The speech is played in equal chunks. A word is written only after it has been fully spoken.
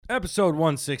Episode Oh,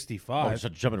 165.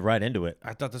 just jumping right into it.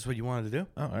 I thought that's what you wanted to do.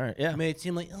 Oh, all right. Yeah. It made it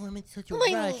seem like, I'm in such a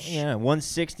rush. Yeah,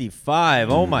 165.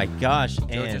 Oh, my gosh. Joe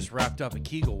And just wrapped up a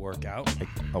Kegel workout.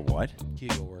 a what?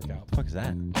 Kegel workout. What the fuck is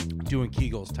that? Doing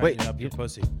Kegels, tightening Wait, up your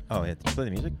pussy. Oh, yeah. Play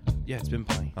the music? Yeah, it's been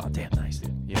playing. Oh, damn. Nice,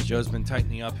 dude. Yeah, Joe's been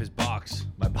tightening up his box.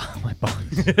 My box.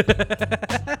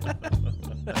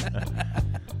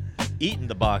 Eating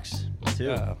the box,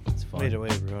 too. It's fun. Made a way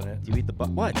to ruin it. Do you eat the box?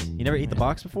 What? You never eat the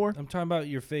box before? I'm talking about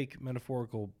your fake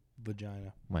metaphorical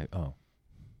vagina.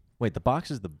 Wait, the box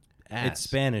is the ass. It's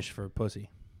Spanish for pussy.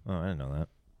 Oh, I didn't know that.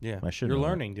 Yeah. I should You're know that.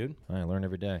 learning, dude. I learn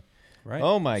every day. Right?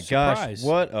 Oh, my Surprise. gosh.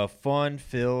 What a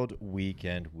fun-filled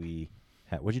weekend we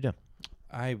had. What'd you do?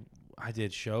 I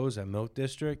did shows at Milk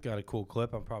District. Got a cool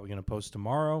clip I'm probably going to post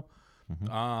tomorrow.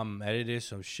 Mm-hmm. Edited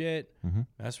some shit. Mm-hmm.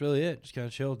 That's really it. Just kind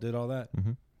of chilled. Did all that.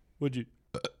 Mm-hmm. What'd you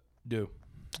do?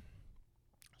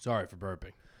 Sorry for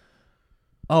burping.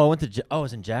 Oh, I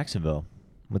was in Jacksonville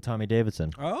with Tommy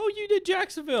Davidson. Oh, you did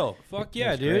Jacksonville. Fuck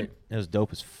yeah, dude. Great. It was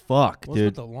dope as fuck, What's dude.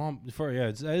 with the long?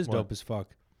 That is What? dope as fuck.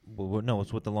 No,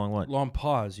 it's with the long one. Long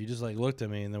pause. You just like looked at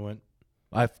me and then went.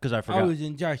 Because I forgot. I was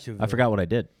in Jacksonville. I forgot what I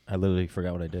did. I literally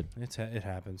forgot what I did. It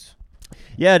happens.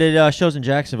 Yeah, I did shows in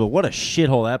Jacksonville. What a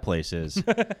shithole that place is.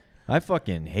 I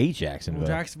fucking hate Jacksonville.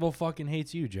 Jacksonville fucking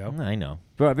hates you, Joe. I know.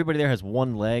 Bro, everybody there has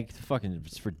one leg.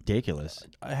 It's ridiculous.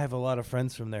 I have a lot of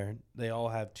friends from there. They all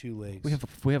have two legs.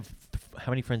 We have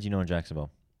how many friends do you know in Jacksonville?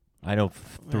 I know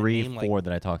 3, name, 4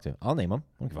 that I talk to. I'll name them.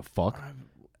 I don't give a fuck.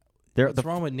 What's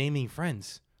wrong with naming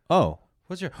friends? Oh.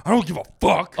 What's your? I don't give a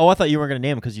fuck. Oh, I thought you were going to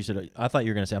name them because you said, I thought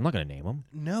you were going to say, I'm not going to name them.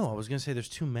 No, I was gonna say there's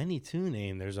too many to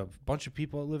name. There's a bunch of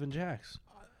people that live in Jacks.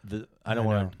 I don't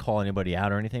want to call anybody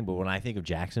out or anything, but when I think of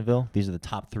Jacksonville, these are the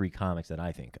top 3 comics that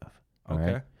I think of. All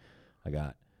Okay. right? I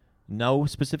got no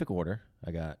specific order.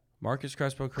 I got Marcus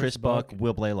Crespo, Chris Buck,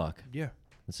 Will Blaylock. Yeah,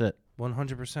 That's it.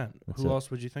 100%. That's Who it. else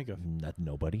would you think of?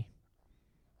 Nobody.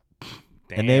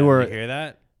 Damn, And they were- You hear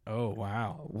that? Oh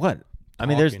wow. What? I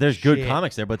mean, Talking there's good shit.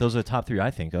 comics there, but those are the top 3 I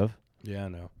think of. Yeah, I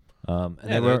know. And Yeah, they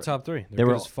they're were the top 3. They're they good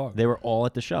were as fuck. they were all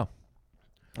at the show.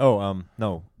 Oh,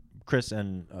 no, Chris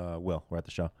and Will were at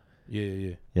the show. Yeah.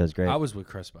 Yeah, it was great. I was with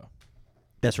Crespo.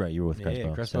 That's right, you were with Crespo.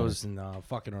 Yeah, Crespo was in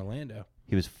fucking Orlando.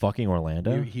 He was fucking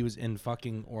Orlando. He was in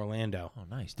fucking Orlando. Oh,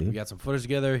 nice, We dude. got some footage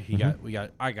together.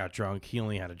 I got drunk. He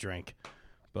only had a drink,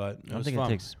 but it I don't was think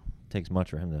fun. it takes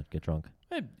much for him to get drunk.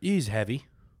 He's heavy.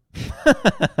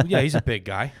 Yeah, he's a big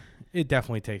guy. It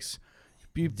definitely takes.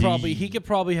 He could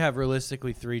probably have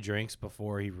realistically 3 drinks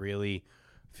before he really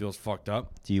feels fucked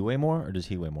up. Do you weigh more or does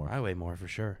he weigh more? I weigh more for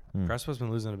sure. Hmm. Crespo's been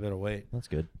losing a bit of weight, That's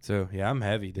good. so yeah, I'm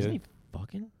heavy, dude. Isn't he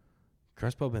fucking?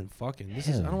 Crespo been fucking. I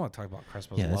Hell. don't want to talk about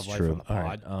Crespo's Yeah, love that's life true. on the All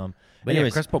pod. right. But yeah,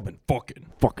 anyways, Crespo been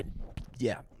fucking.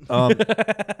 yeah.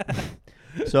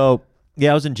 So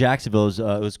yeah, I was in Jacksonville. It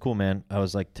was cool, man. I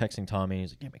was like texting Tommy.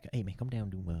 He's like, "Hey man, come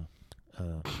down to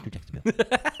Jacksonville."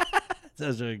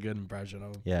 That's a really good impression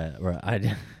of him. Yeah, right.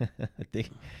 I think.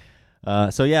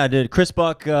 So yeah, I did. Chris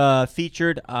Buck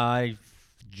featured. I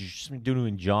just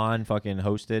doing John fucking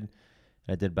hosted.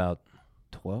 I did about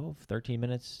 12, 13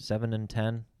 minutes, 7 and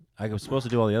 10. I was supposed to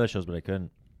do all the other shows, but I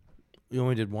couldn't. You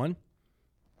only did one?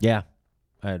 Yeah,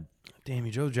 I had Damn,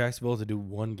 you drove to Jacksonville to do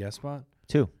one guest spot?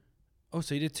 2. Oh,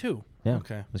 so you did 2? Yeah,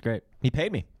 Okay. it was great. He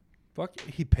paid me. Fuck,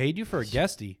 he paid you for a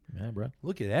guestie. Yeah, bro.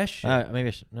 Look at that shit. Maybe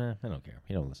I should. Nah, I don't care.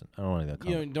 He don't listen. I don't want to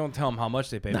go. Don't tell him how much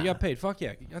they paid. Nah. You got paid. Fuck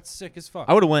yeah. That's sick as fuck.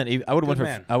 I would have went. I would have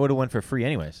Good went man. for free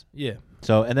anyways. Yeah.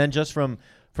 So and then just from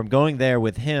going there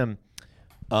with him,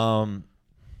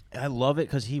 I love it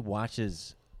because he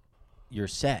watches your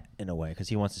set in a way because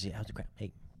he wants to see how's the crowd.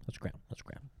 Hey, how's the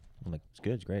crowd? I'm like, it's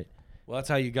good, it's great. Well, that's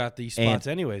how you got these spots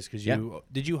anyways, because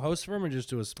did you host for him or just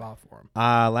do a spot for him?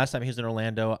 Last time he was in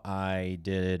Orlando, I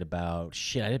did about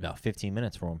 15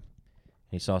 minutes for him.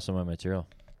 He saw some of my material.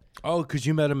 Oh, because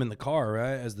you met him in the car,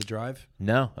 right, as the drive?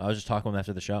 No, I was just talking to him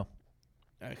after the show.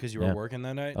 Because you were working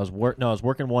that night? I was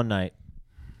working one night,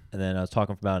 and then I was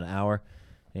talking for about an hour,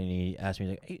 and he asked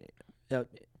me, he's like,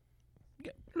 hey,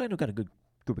 Orlando got a good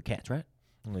group of cats, right?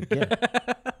 I'm like, yeah.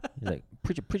 He's like,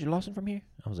 Preacher Lawson from here?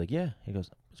 I was like, yeah. He goes,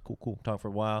 it's cool. Talk for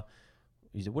a while.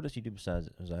 He said, what does he do besides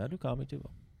it? I was like, I do comedy too.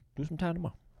 Do some time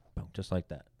tomorrow. Boom, just like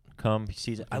that. Come, he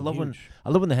sees it. I love when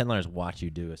the headliners watch you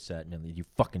do a set and you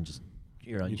fucking just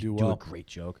you do a great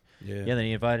joke. Yeah. Yeah. Then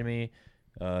he invited me,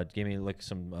 gave me like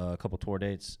some couple tour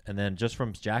dates, and then just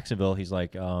from Jacksonville, he's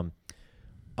like, I'm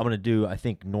gonna do I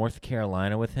think North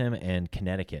Carolina with him and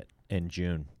Connecticut in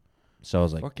June. So I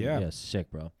was like, fuck yeah, sick,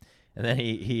 bro. And then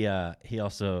he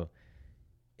also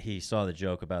saw the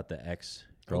joke about the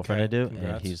ex-girlfriend I do,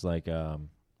 congrats. and he's like,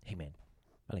 hey man,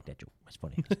 I like that joke. That's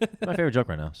funny. It's my favorite joke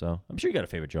right now. So I'm sure you got a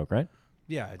favorite joke, right?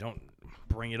 Yeah, I don't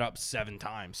bring it up 7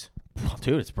 times.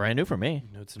 Dude, it's brand new for me.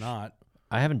 No, it's not.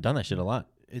 I haven't done that shit a lot.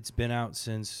 It's been out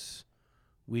since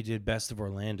we did Best of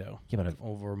Orlando Yeah, but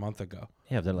over a month ago.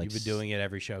 I've done like You've been doing it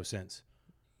every show since.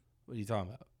 What are you talking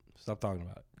about? Stop talking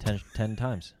about it. 10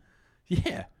 times.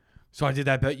 Yeah. So I did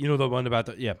that. You know the one about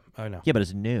the. Yeah, I know. Yeah, but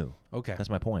it's new. Okay. That's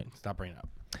my point. Stop bringing it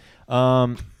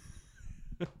up.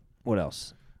 What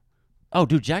else? Oh,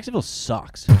 dude, Jacksonville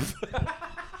sucks.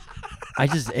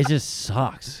 It just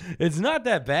sucks. It's not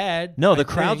that bad. No, the I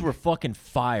crowds think. were fucking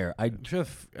fire. I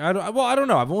don't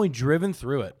know. I've only driven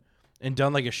through it and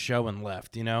done like a show and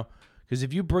left. You know, because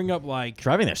if you bring up like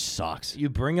Driving there sucks. you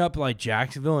bring up like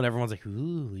Jacksonville and everyone's like,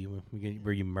 "Ooh,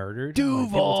 were you murdered?" Like, Duval.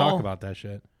 people talk about that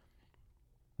shit.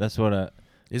 That's what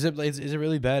Is it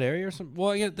really bad area or something?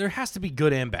 Well, yeah, there has to be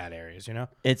good and bad areas. You know,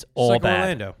 it's all like bad.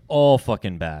 Orlando. All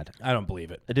fucking bad. I don't believe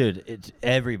it. Dude, it's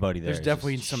everybody there. There's is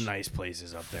definitely just some nice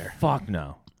places up there. Fuck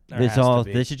no. There has to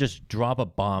be. They should just drop a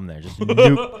bomb there. Just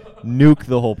nuke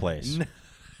the whole place.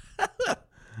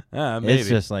 Maybe. It's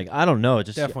just like, I don't know. It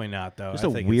just Definitely not though. just I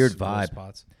a think weird it's other vibe.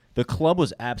 Spots. The club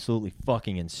was absolutely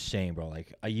fucking insane, bro.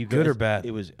 Like, you Good guys, or bad?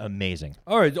 It was amazing.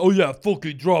 All right. Oh yeah,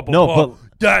 fucking drop a No, bomb.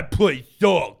 That place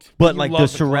sucked. But You like love the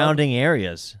club? surrounding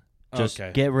areas, just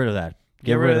Okay. get rid of that.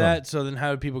 Get rid of them. that. So then,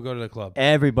 how do people go to the club?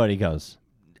 Everybody goes.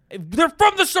 They're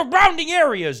from the surrounding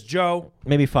areas, Joe.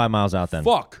 Maybe 5 miles out then.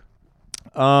 Fuck.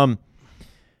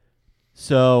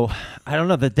 So I don't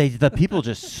know that the people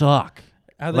just suck.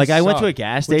 How they Like I went to suck. a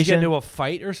gas Would you get station. into a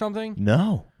fight or something?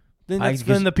 No, Then, I then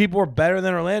guess- the people are better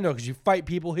than Orlando because you fight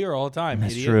people here all the time.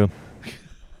 that's idiot. true.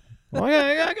 Well,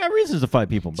 I got reasons to fight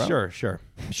people, bro. Sure.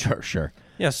 Sure.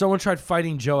 Yeah, someone tried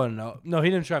fighting Joe. And no, he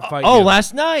didn't try to fight Oh, you.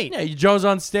 last night. Yeah, Joe's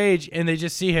on stage and they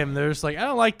just see him. They're just like, I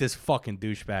don't like this fucking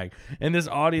douchebag. And this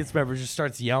audience member just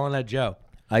starts yelling at Joe.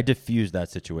 I diffused that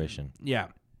situation. Yeah,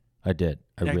 I did.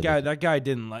 I really that guy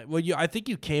didn't like. Well, I think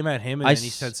you came at him and then he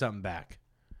said something back.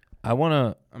 I want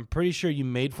to. I'm pretty sure you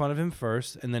made fun of him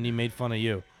first, and then he made fun of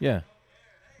you. Yeah.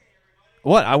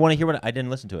 What? I want to hear what I didn't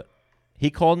listen to it. He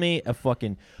called me a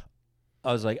fucking.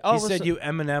 I was like, oh, He said you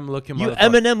Eminem looking you motherfucker.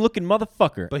 Eminem looking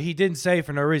motherfucker. But he didn't say it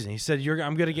for no reason. He said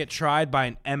I'm gonna get tried by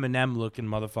an Eminem looking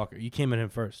motherfucker. You came at him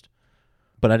first.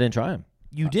 But I didn't try him.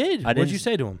 You did. What'd didn't you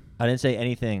say to him? I didn't say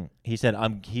anything. He said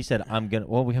I'm gonna.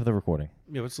 Well, we have the recording.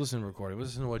 Yeah, let's listen to the recording. Let's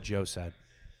listen to what Joe said.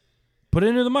 Put it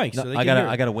into the mic so they I can hear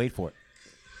it. gotta wait for it.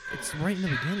 It's right in the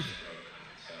beginning.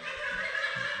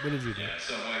 What did you do? Yeah,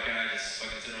 so white guy just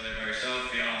fucking sitting over there by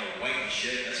yourself, being all white and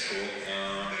shit. That's cool.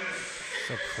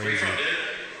 So Where you crazy. from, dude?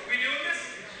 We doing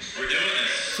this? We're doing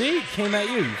this. See, he came at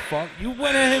you. You fuck. You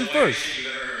went at him first. Shit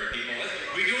you've ever heard, people.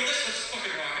 We doing this? Let's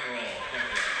fucking rock and roll.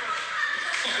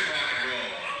 Fucking rock and roll.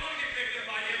 I'm gonna get picked up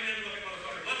by Eminem looking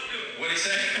motherfucker. Let's do it. What'd he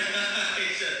say?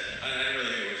 He said, I didn't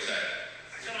really hear what he said.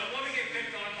 I said, I want to get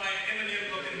picked on by an Eminem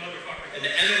looking motherfucker. An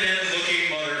Eminem looking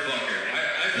motherfucker.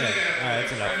 I feel like I have All right,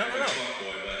 that's enough.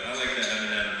 fuckboy, but I like that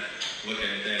Eminem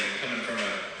looking thing coming from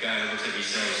a guy that looks like he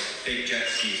sells fake jet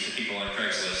skis to people on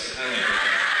Craigslist. I like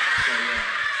that. So yeah.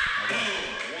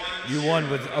 Boom. You won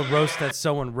with a roast that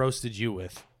someone roasted you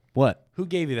with. What? Who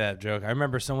gave you that joke? I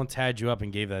remember someone tagged you up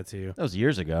and gave that to you. That was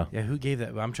years ago. Yeah, who gave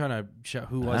that? I'm trying to show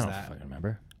who I was don't that. fucking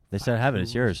remember. They said have it.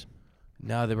 It's yours.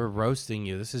 No, they were roasting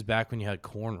you. This is back when you had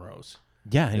cornrows.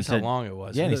 Yeah, and he That's said. how long it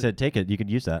was. Yeah, and he The- said take it. You could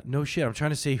use that. No shit. I'm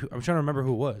trying to say. I'm trying to remember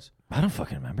who it was. I don't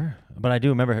fucking remember, but I do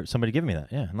remember somebody giving me that.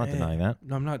 Yeah, I'm not denying that.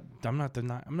 No, I'm not. I'm not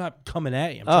denying. I'm not coming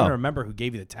at you. I'm Oh. trying to remember who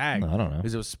gave you the tag. No, I don't know.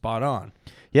 Because it was spot on.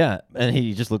 Yeah, and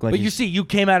he just looked like. But you he's- see, you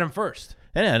came at him first.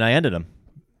 and I ended him.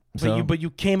 So But you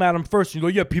came at him first. You go,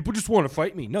 yeah, people just want to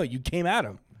fight me. No, you came at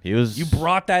him. he was. You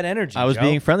brought that energy. I was Joe.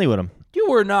 being friendly with him. You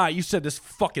were not. You said this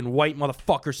fucking white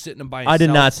motherfucker sitting by himself. I did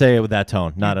not say it with that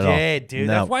tone. Not You at all. did, dude.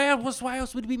 No. That's why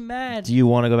else would he be mad? Do you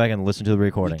want to go back and listen to the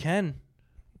recording? We can.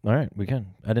 All right, we can.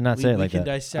 I did not say it we like can that.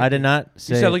 dissect I did it. not You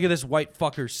say. said, look at this white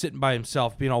fucker sitting by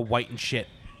himself, being all white and shit.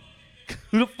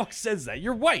 Who the fuck says that?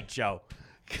 You're white, Joe.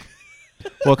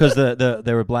 Well, because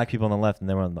there were black people on the left, and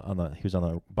they were on the he was on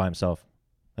the by himself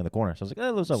in the corner. So I was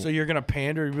like, what's up? So you're gonna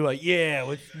pander and be like, yeah,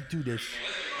 let's do this.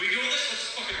 We doing this? Let's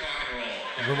fucking rock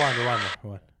and roll. Rewind. That's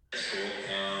cool.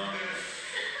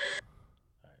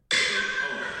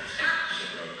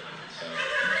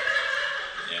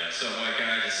 Yeah, so white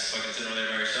guy just fucking sitting over there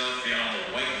by yourself, being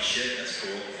all white and shit. That's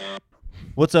cool.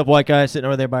 What's up, white guy sitting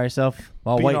over there by yourself,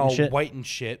 all Being white all and shit? white and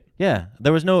shit. Yeah,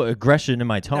 there was no aggression in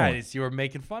my tone. Nah, it's, you were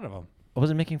making fun of him. I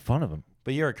wasn't making fun of him.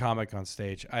 But you're a comic on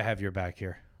stage. I have your back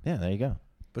here. Yeah, there you go.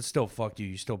 But still, fuck you.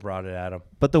 You still brought it at him.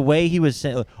 But the way he was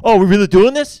saying, "Oh, we're really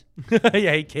doing this?"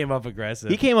 Yeah, he came up aggressive.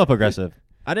 He came up aggressive.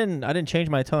 I didn't change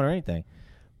my tone or anything.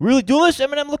 Really doing this,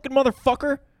 Eminem looking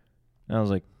motherfucker? And I was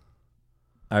like,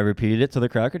 I repeated it so the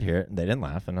crowd could hear it, and they didn't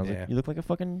laugh. And I was Yeah. like, "You look like a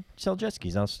fucking sell jet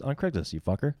skis on Craigslist, you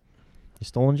fucker. You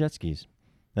stolen jet skis."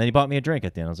 And then he bought me a drink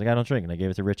at the end. I was like, "I don't drink," and I gave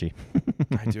it to Richie.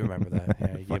 I do remember that. Yeah,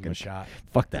 you gave him Fucking- a shot.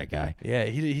 Fuck that guy. Yeah,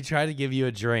 he tried to give you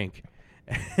a drink.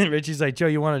 And Richie's like, Joe,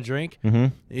 you want a drink?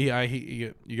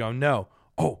 Mm-hmm. You go, no.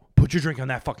 Oh, put your drink on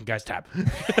that fucking guy's tab.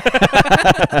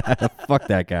 Fuck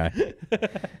that guy.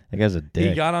 That guy's a dick.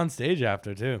 He got on stage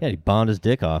after, too. Yeah, he bombed his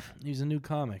dick off. He's a new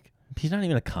comic. He's not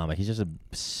even a comic. He's just a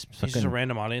He's just a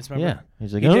random audience member. Yeah.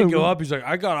 He's like, He didn't "Oh, go up. He's like,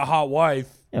 I got a hot wife.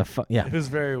 Yeah, yeah. It was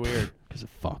very weird. He's a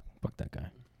fuck. Fuck that guy.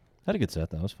 Had a good set.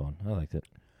 That was fun. I liked it.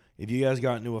 If you guys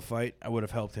got into a fight, I would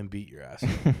have helped him beat your ass.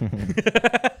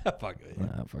 Fuck it.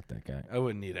 Nah, fuck that guy. I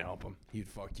wouldn't need to help him. He'd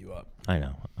fuck you up. I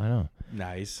know.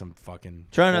 Nah, he's some fucking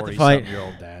Try not to fight.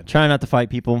 40-something-year-old dad. Try not to fight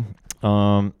people.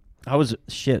 I was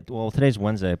shit. Well, today's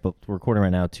Wednesday, but we're recording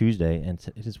right now Tuesday, and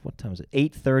it is what time is it?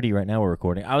 8:30 right now. We're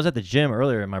recording. I was at the gym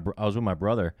earlier, and I was with my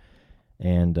brother,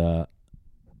 and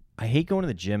I hate going to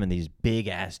the gym and these big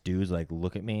ass dudes like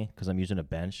look at me because I'm using a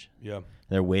bench. Yeah.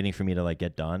 They're waiting for me to like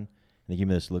get done. They give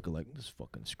me this look of like this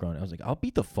fucking scrawny. I was like, I'll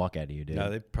beat the fuck out of you, dude. No,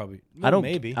 they probably. I don't.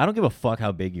 Maybe. I don't give a fuck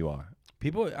how big you are.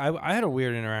 People. I had a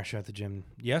weird interaction at the gym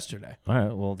yesterday. All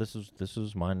right. Well, this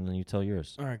is mine, and then you tell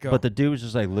yours. All right, go. But the dude was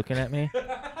just like looking at me.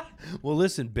 Well,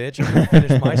 listen, bitch. I'm gonna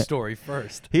finish my story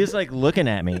first. He was like looking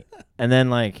at me, and then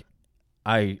like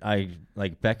I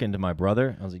like beckoned to my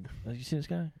brother. I was like, "Oh, you see this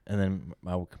guy?" And then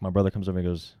my brother comes over and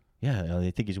goes, "Yeah,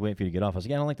 I think he's waiting for you to get off." I was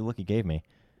like, "Yeah, I don't like the look he gave me."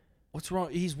 What's wrong?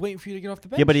 He's waiting for you to get off the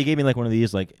bench. Yeah, but he gave me like one of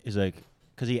these, like he's like,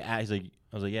 because he's like,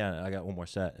 I was like, "Yeah, I got one more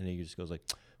set," and he just goes like,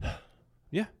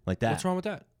 Yeah. like that, What's wrong with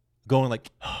that? going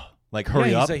like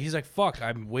hurry Yeah, up. he's like, fuck.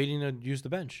 I'm waiting to use the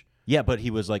bench. Yeah, but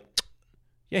he was like,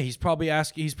 Yeah, he's probably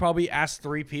asked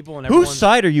 3 people and "Whose everyone's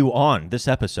side are you on this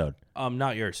episode?"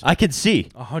 not yours. I can see.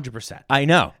 100%. I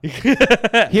know.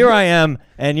 Here I am,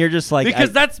 and you're just like,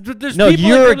 Because there's no, people that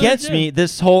you're go to the against gym. me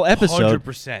this whole episode,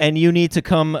 100%. and you need to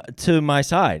come to my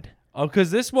side. Oh,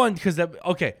 because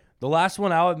okay, the last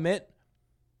one I'll admit.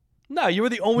 No, you were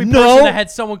the only No. person that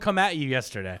had someone come at you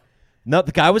yesterday. No,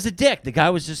 the guy was a dick. The guy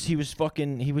was just, he was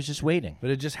just waiting. But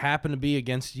it just happened to be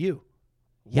against you.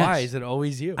 Yes. Why is it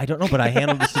always you? I don't know, but I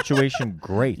handled the situation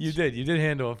great. You did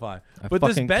handle it fine. I But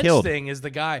this fucking bench killed. thing is the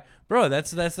guy, bro.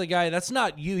 That's the guy. That's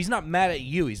not you. He's not mad at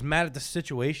you. He's mad at the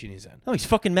situation he's in. No, he's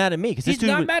fucking mad at me because this He's dude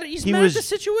not was, mad at. He's he mad was, at the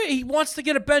situation. He wants to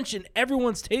get a bench and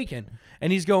everyone's taken,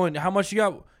 and he's going, "How much you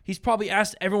got?" He's probably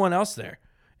asked everyone else there,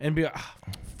 and be like,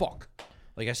 "Fuck,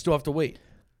 like I still have to wait,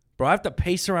 bro. I have to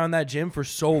pace around that gym for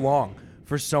so long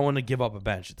for someone to give up a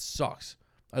bench. It sucks.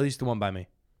 At least the one by me.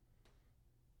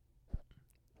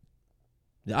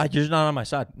 You're not on my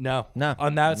side. No, No,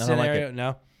 on that I don't like scenario, it.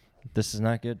 no. This is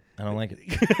not good. I don't like it.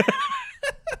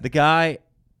 The guy,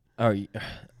 hey,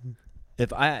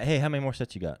 how many more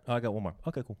sets you got? Oh, I got one more.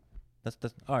 Okay, cool. That's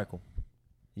all right, cool.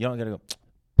 You don't gotta go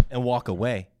and walk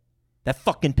away. That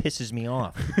fucking pisses me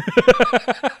off.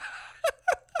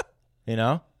 You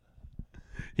know?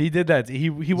 He did that.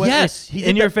 He went. Yes, he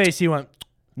in did your that. face. He went.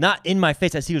 Not in my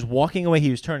face. As he was walking away,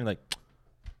 he was turning like,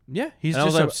 Yeah, he's And I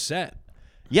was just like- upset.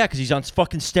 yeah, because he's on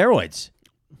fucking steroids.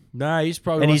 Nah, he's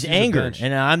probably And wants he's to use the angry. bench.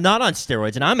 And I'm not on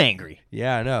steroids, and I'm angry.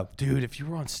 Yeah, I know, dude. If you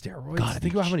were on steroids, God,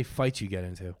 think about how many fights you get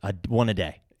into. One a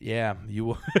day. Yeah, you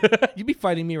will. You'd be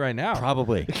fighting me right now.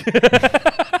 Probably.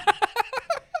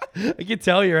 I can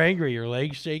tell you're angry. Your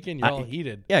legs shaking. You're all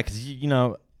heated. Yeah, because, you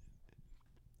know,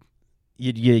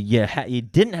 you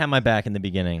didn't have my back in the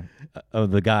beginning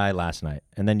of the guy last night.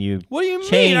 And then you What do you mean?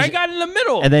 changed, I got in the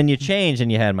middle. And then you changed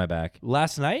and you had my back.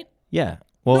 Last night? Yeah.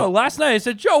 No, Well, last night I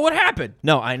said, Joe, what happened?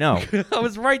 no, I know. I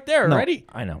was right there No, already.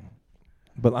 I know.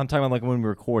 But I'm talking about like when we were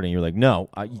recording. You're like, no,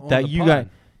 On that the you pod. got.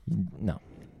 No.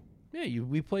 Yeah,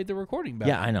 we played the recording back.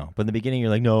 Yeah, I know. But in the beginning, you're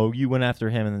like, no, you went after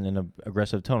him in an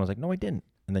aggressive tone. I was like, no, I didn't.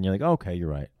 And then you're like, okay, you're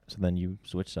right. So then you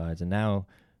switch sides, and now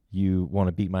you want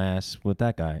to beat my ass with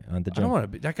that guy on the I gym. don't want to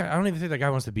be that guy. I don't even think that guy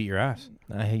wants to beat your ass.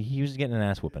 He was getting an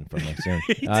ass whooping from me soon.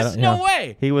 There's no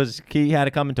way. He had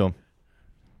it coming to him.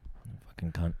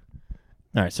 Fucking cunt.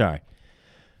 All right, sorry.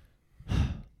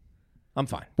 I'm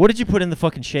fine. What did you put in the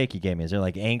fucking shake you gave me? Is there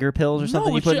like anger pills or something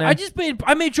No, you it's put in just, there?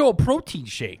 I made Joe a protein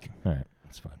shake. All right,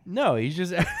 that's fine. No, he's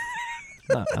just.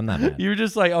 I'm not mad. You were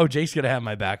just like, oh, Jake's gonna have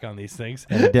my back on these things.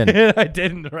 And he didn't. I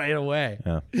didn't right away.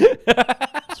 Yeah.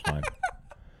 It's fine.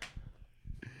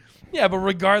 Yeah, but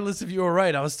regardless if you were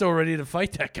right, I was still ready to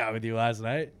fight that guy with you last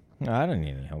night. No, I don't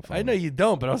need any help. I know you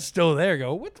don't, but I was still there.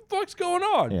 Go, what the fuck's going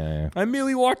on? Yeah. I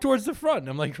immediately walked towards the front, and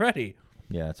I'm like, ready.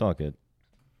 Yeah, it's all good.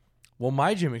 Well,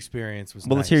 my gym experience was.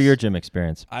 Well, let's hear nice. your gym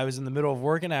experience. I was in the middle of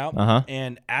working out, Uh-huh.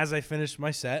 and as I finished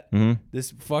my set, Mm-hmm.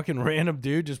 this fucking random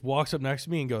dude just walks up next to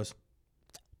me and goes,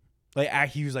 Like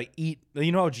he was like, eat.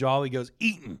 You know how Jolly goes,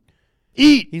 eating.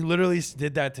 Eat. He literally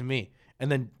did that to me,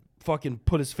 and then fucking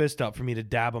put his fist up for me to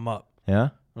dab him up. Yeah.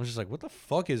 I was just like, what the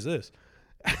fuck is this?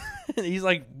 And he's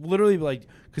like, literally like,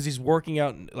 because he's working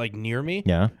out like near me.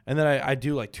 Yeah. And then I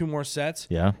do like 2 more sets.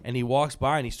 Yeah. And he walks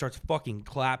by and he starts fucking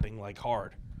clapping like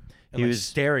hard. And He like was-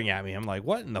 staring at me. I'm like,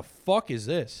 what in the fuck is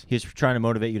this? He was trying to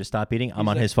motivate you to stop eating. I'm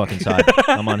on his fucking side.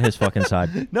 I'm on his fucking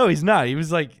side. No, he's not. He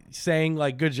was like saying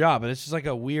like, good job. And it's just like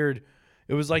a weird,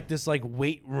 it was like this like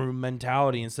weight room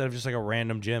mentality instead of just like a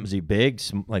random gym. Was he big,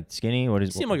 like skinny? What He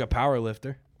is? seemed like a power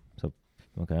lifter. So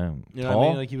okay. You know Tall? what I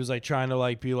mean? Like he was like trying to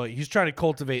like be like, he's trying to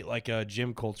cultivate like a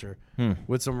gym culture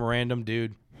with some random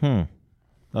dude. Oh,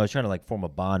 I was trying to like form a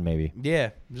bond, maybe.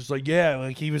 Yeah. Just like, yeah.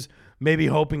 Like he was maybe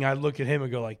hoping I'd look at him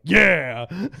and go like, yeah.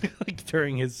 Like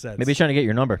during his sets. Maybe he's trying to get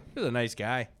your number. He was a nice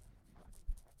guy.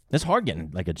 It's hard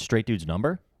getting like a straight dude's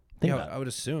number. Think Yeah, about it. I would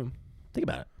assume. Think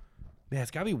about it. Yeah,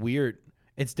 it's gotta be weird.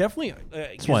 It's definitely why-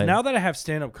 because now that I have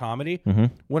stand-up comedy,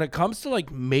 when it comes to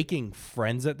like making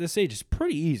friends at this age, it's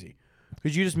pretty easy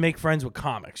because you just make friends with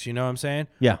comics. You know what I'm saying?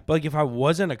 Yeah. But like if I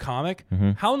wasn't a comic,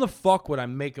 how in the fuck would I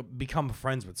become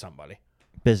friends with somebody?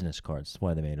 Business cards. That's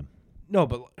why they made them. No,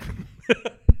 but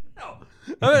no,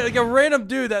 I mean, like a random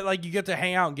dude that like you get to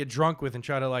hang out and get drunk with and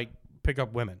try to like pick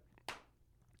up women.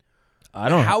 I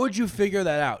don't. How would you figure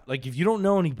that out? Like if you don't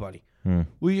know anybody,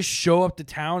 will you just show up to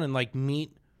town and like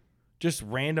meet just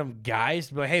random guys?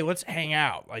 Be like, hey, let's hang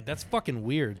out. Like that's fucking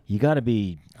weird. You got to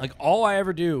be. Like all I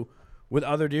ever do with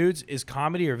other dudes is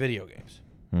comedy or video games.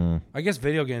 I guess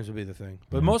video games would be the thing,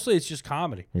 but mostly it's just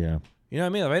comedy. Yeah. You know what I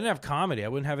mean? If I didn't have comedy, I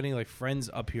wouldn't have any like friends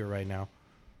up here right now,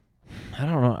 I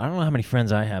don't know. I don't know how many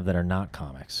friends I have that are not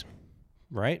comics.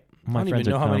 right? My I don't friends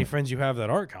even are know how many comic- friends you have that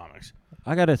aren't comics.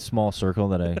 I got a small circle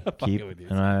that I keep, with you.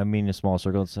 and I mean a small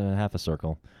circle. It's a half a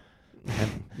circle.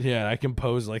 Yeah, I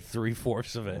compose like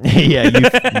 3/4 of it. Yeah,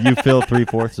 you fill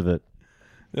 3/4 of it.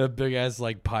 A big ass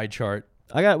like pie chart.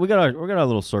 We got our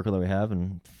little circle that we have,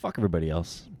 and fuck everybody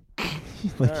else.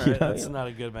 Like, All you right, know, that's not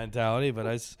a good mentality, but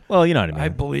well, you know what I mean. I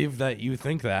believe that you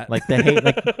think that. Like the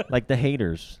hate, like the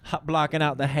haters, blocking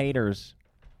out the haters.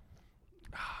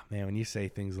 Man, when you say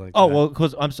things like Oh that. well,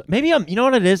 because maybe I'm. You know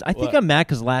what it is? I think What? I'm mad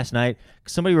because last night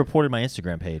somebody reported my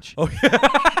Instagram page,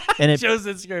 and it Joe's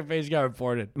Instagram page got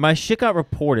reported. my shit got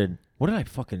reported. What did I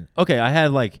fucking? Okay, I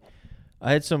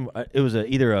had some. It was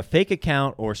either a fake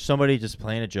account or somebody just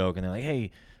playing a joke, and they're like,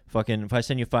 "Hey, fucking, if I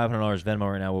send you $500 Venmo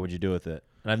right now, what would you do with it?"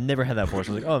 And I've never had that before,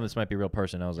 so I was like, "Oh, this might be a real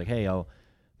person." I was like, "Hey, I'll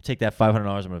take that $500.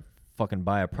 I'm gonna fucking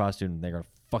buy a prostitute, and they're gonna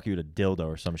fuck you to dildo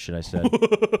or some shit." I said,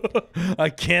 I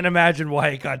can't imagine why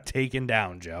it got taken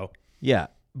down, Joe. "Yeah,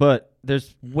 but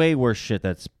there's way worse shit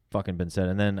that's fucking been said."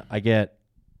 And then I get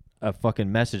a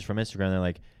fucking message from Instagram. They're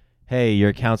like, "Hey, your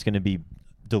account's gonna be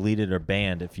deleted or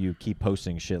banned if you keep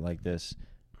posting shit like this."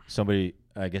 Somebody,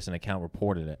 I guess an account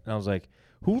reported it. And I was like,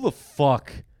 who the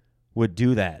fuck would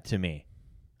do that to me?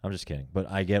 I'm just kidding. But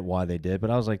I get why they did. But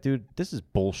I was like, dude, this is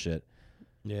bullshit.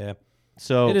 Yeah.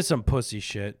 So It is some pussy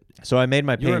shit. So I made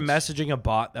my page. You were messaging a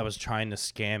bot that was trying to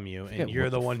scam you, and forget you're what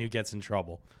the the one who gets in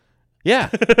trouble. Yeah.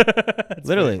 That's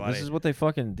Literally. pretty This funny. is what they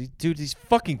fucking... These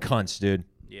fucking cunts, dude.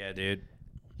 Yeah, dude.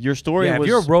 Your story Yeah, was... if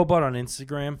you're a robot on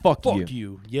Instagram, Fuck fuck you.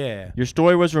 you. Yeah. Your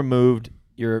story was removed.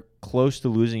 You're close to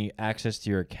losing access to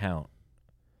your account.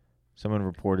 Someone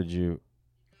reported you...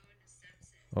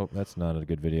 Oh, that's not a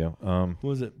good video. What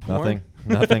was it? Porn?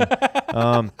 Nothing.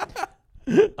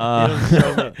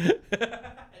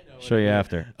 Show you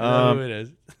after. I know who it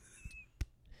is.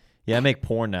 Yeah, I make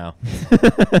porn now.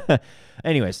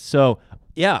 Anyways, so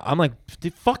yeah, I'm like,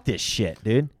 dude, fuck this shit,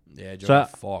 dude. Yeah, Joe, So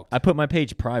fucked. I put my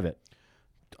page private.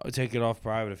 I'll take it off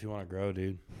private if you want to grow,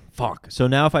 dude. Fuck. So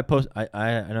now if I post, I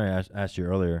know I asked you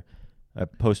earlier. I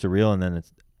post a reel and then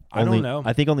it's I only, don't know.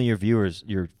 I think only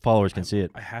your followers can see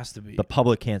it. It has to be. The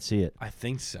public can't see it. I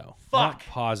think so. Fuck. Not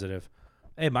positive.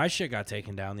 Hey, my shit got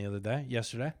taken down the other day,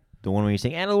 yesterday. The one where you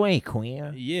say, "Out of the way,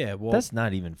 queer." Yeah, well, That's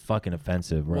not even fucking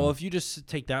offensive, bro. well, if you just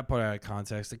take that part out of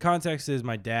context, the context is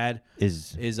my dad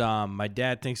is my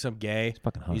dad thinks I'm gay.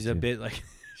 fucking hot, He's a too. bit like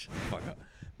shut the fuck up.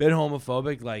 Bit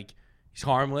homophobic, like he's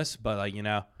harmless, but like, you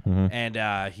know, Mm-hmm.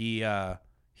 and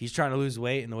he's trying to lose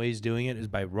weight, and the way he's doing it is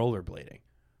by rollerblading,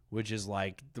 which is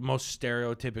like the most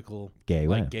stereotypical Gay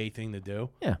way. like gay thing to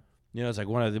do. Yeah. You know, it's like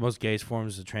one of the most gayest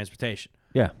forms of transportation.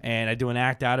 Yeah. And I do an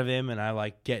act out of him, and I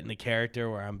like get in the character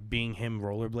where I'm being him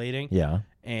rollerblading. Yeah.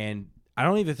 And I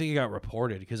don't even think it got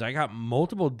reported because I got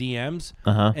multiple DMs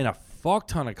Uh-huh. and a fuck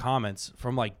ton of comments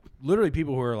from like literally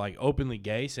people who are like openly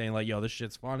gay saying like, yo, this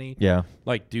shit's funny. Yeah.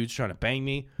 Like dudes trying to bang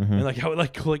me. Mm-hmm. And like I would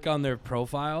like click on their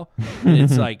profile and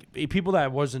it's like people that I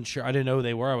wasn't sure, I didn't know who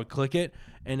they were. I would click it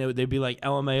and they'd be like,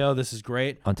 LMAO, this is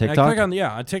great. On And I TikTok? click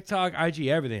on TikTok, IG,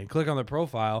 everything. Click on the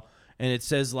profile, and it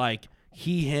says like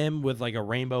he, him with like a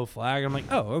rainbow flag. I'm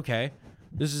like, oh, okay,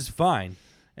 this is fine.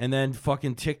 And then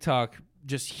fucking TikTok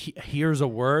just hears a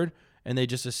word, and they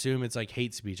just assume it's like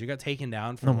hate speech. It got taken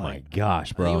down from Oh my gosh, I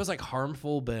think bro. it was like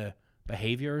harmful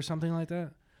behavior or something like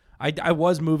that. I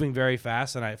was moving very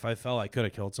fast, and if I fell, I could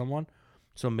have killed someone.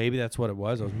 So maybe that's what it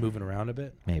was. I was moving around a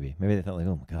bit. Maybe they thought like,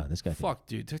 oh my god, this guy. Fuck,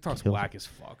 dude. TikTok's kill whack as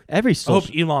fuck. Every I hope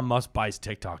social, Elon Musk buys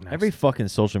TikTok next. every fucking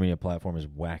social media platform is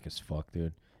whack as fuck,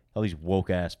 dude. All these woke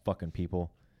ass fucking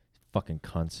people, fucking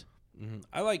cunts.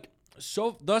 I like,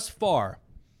 so thus far,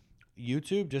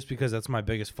 YouTube, just because that's my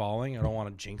biggest following. I don't want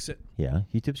to jinx it. Yeah,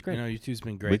 YouTube's great. You know, YouTube's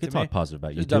been great we to could me. talk positive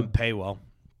about Just YouTube. doesn't pay well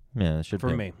Yeah, it should for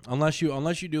be. me. Unless you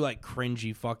do like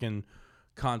cringy fucking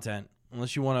content.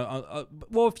 Unless you want to,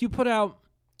 well, if you put out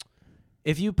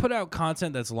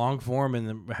content that's long form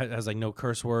and has like no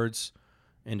curse words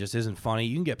and just isn't funny,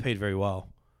 you can get paid very well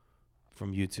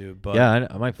from YouTube. But Yeah,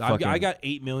 I might fucking. I got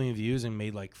 8 million views and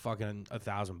made like fucking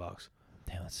 $1,000.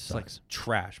 Damn, that It's like sucks.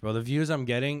 trash, bro. The views I'm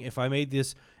getting, if I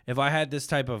had this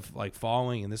type of like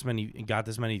following and got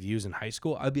this many views in high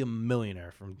school, I'd be a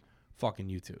millionaire from fucking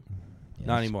YouTube.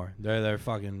 Not anymore. They're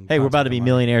fucking. Hey, we're about to be constantly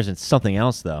millionaires in something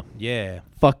else, though. Yeah,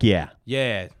 Fuck yeah.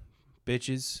 yeah,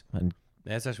 bitches. And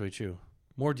That's actually true.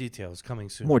 More details coming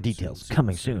soon. more details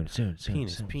coming soon.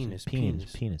 Penis.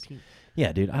 Penis.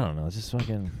 Yeah, dude. I don't know. It's just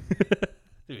fucking.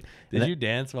 Did that- you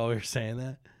dance while we were saying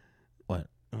that? What?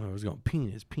 Oh, I was going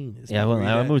penis. Yeah, well,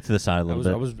 I moved to the side a little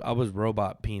bit. I was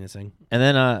robot penising. And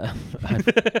then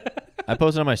I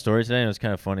posted on my story today, and it was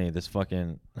kind of funny. This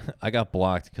fucking I got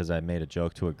blocked because I made a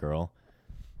joke to a girl.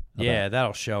 Yeah,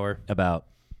 that'll show her. About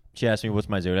she asked me what's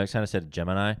my zodiac sign. I said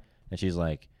Gemini, and she's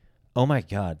like, "Oh my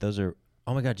god,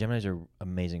 Geminis are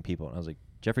amazing people." And I was like,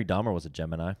 Jeffrey Dahmer was a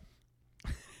Gemini.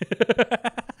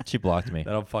 She blocked me.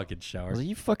 That'll fucking show I her. was like,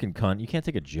 "You fucking cunt! You can't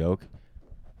take a joke."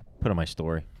 Put on my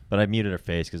story, but I muted her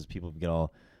face because people get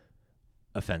all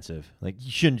offensive. Like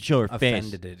you shouldn't show her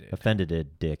face. Offended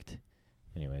it, dicked.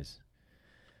 Anyways,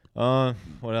 what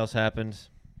else happened?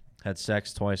 Had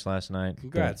sex twice last night.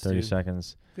 Congrats, 30 dude.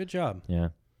 seconds. Good job. Yeah.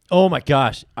 Oh my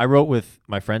gosh, I wrote with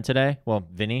my friend today. Well,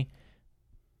 Vinny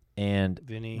and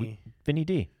Vinny. Vinny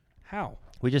D. How?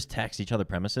 We just text each other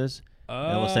premises,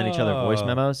 and we'll send each other voice Oh.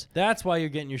 memos. That's why you're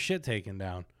getting your shit taken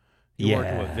down. You're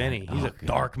working with Yeah. Vinny. He's Oh, a God.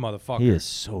 dark motherfucker. He is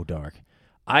so dark.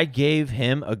 I gave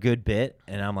him a good bit,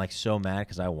 and I'm like so mad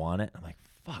because I want it. I'm like,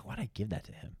 fuck, why'd I give that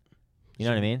to him? You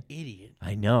know what I mean? Idiot.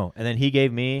 I know. And then he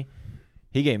gave me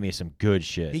some good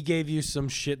shit. He gave you some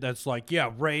shit that's like, yeah,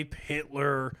 rape,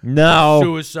 Hitler, No.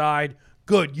 suicide.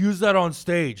 Good. Use that on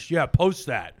stage. Yeah, post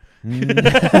that.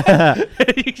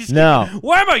 No.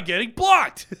 Why am I getting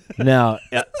blocked? No,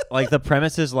 like the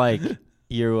premise is like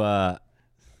you're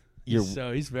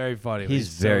He's very funny. he's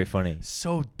very funny.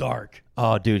 So dark.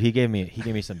 Oh, dude, he gave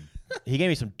me some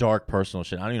dark personal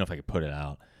shit. I don't even know if I could put it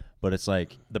out, but it's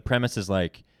like the premise is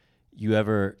like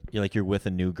you're with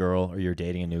a new girl or you're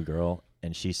dating a new girl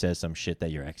and she says some shit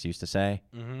that your ex used to say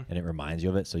and it reminds you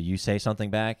of it. So you say something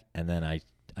back and then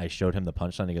I showed him the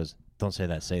punchline. He goes, "Don't say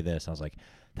that, say this." I was like,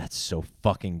 "That's so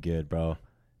fucking good, bro."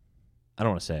 I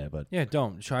don't want to say it, but Yeah,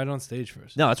 don't. Try it on stage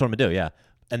first. no, that's what I'm gonna do. Yeah,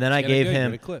 and then I Get a gave good-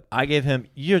 him. get a clip. I gave him.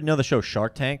 You know the show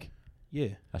Shark Tank. Yeah.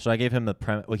 So I gave him the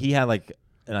premise. Well, he had like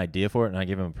an idea for it, and I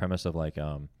gave him a premise of like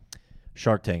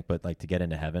Shark Tank, but like to get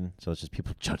into heaven. So it's just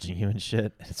people judging you and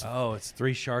shit. It's, Oh, it's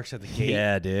 3 sharks at the gate.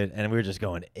 yeah, dude. And we were just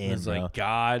going in. It's bro. like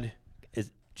God, Is-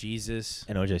 Jesus,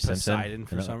 and OJ Simpson. Poseidon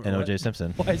for and, some and what? OJ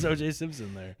Simpson. Why is OJ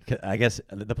Simpson there? I guess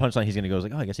the punchline he's gonna go is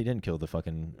like, "Oh, I guess he didn't kill the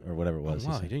fucking or whatever it was." Oh,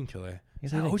 wow, He's he like, didn't kill her.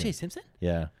 He's Is that like, OJ Simpson?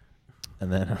 yeah.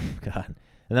 And then God.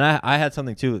 And then I had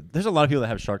something too. There's a lot of people that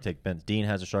have Shark Tank bits. Dean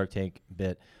has a Shark Tank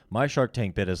bit. My Shark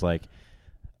Tank bit is like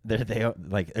they are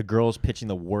like a girl's pitching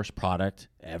the worst product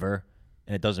ever,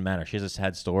 and it doesn't matter. She has a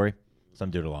sad story.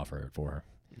 Some dude will offer it for her.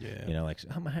 Yeah. You know, like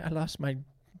I lost my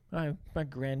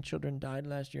grandchildren died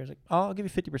last year. I was like, "Oh, I'll give you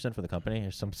 50% for the company,"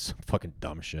 or some fucking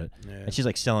dumb shit. Yeah. And she's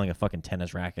like selling a fucking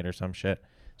tennis racket or some shit.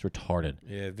 It's retarded.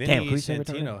 Yeah, Damn, Vinny can we say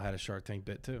Santino had a Shark Tank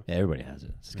bit too. Yeah, everybody has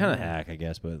it. It's kind of hack, I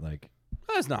guess, but like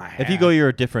That's not. if you go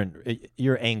your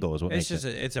angle is what it's makes just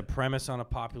it. it's a premise on a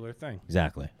popular thing.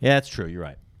 Exactly. Yeah, that's true. You're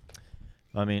right.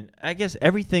 I mean, I guess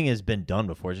everything has been done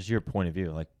before. It's just your point of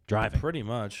view, like driving. Pretty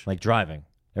much. Like driving.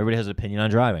 Everybody has an opinion on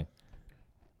driving.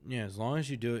 Yeah, as long as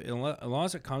you do it, as long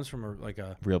as it comes from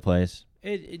a Real place.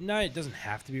 it doesn't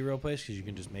have to be a real place because you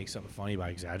can just make something funny by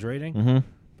exaggerating. Mm-hmm.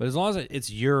 But as long as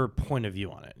it's your point of view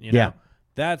on it, you know, Yeah.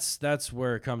 that's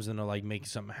where it comes into like making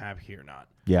something happy or not.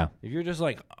 Yeah. If you're just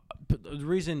like the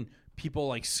reason people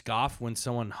like scoff when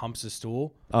someone humps a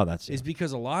stool Oh, that's is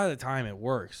because a lot of the time it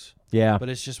works, yeah. but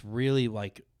it's just really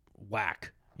like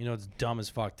whack. You know, it's dumb as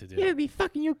fuck to do. Yeah, be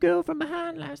fucking your girl from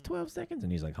behind last 12 seconds.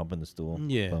 And he's like humping the stool.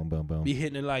 Yeah. Boom, boom, boom. Be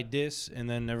hitting it like this, and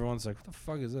then everyone's like, "What the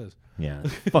fuck is this?" Yeah,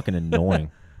 it's fucking annoying.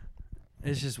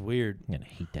 It's just weird I'm going to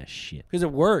hate that shit. because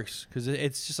it works because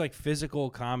it's just like physical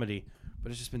comedy,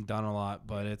 but it's just been done a lot.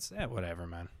 But it's whatever,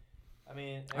 man. I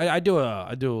mean, I do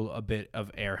a bit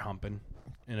of air humping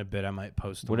in a bit. I might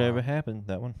post tomorrow. whatever happened,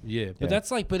 that one. Yeah, but Yeah. that's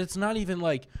like, but it's not even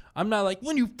like I'm not like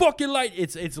when you fucking like.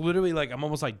 It's literally like I'm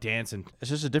almost like dancing. It's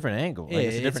just a different angle. Like, Yeah,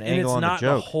 it's a different and angle it's on not the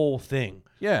joke. whole thing.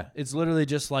 Yeah. It's literally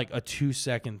just like a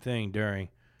 2-second thing during.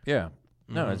 Yeah.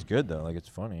 No, Mhm. it's good, though. Like, it's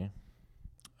funny.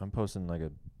 I'm posting, like,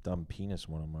 a dumb penis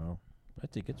one tomorrow. I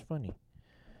think it's funny.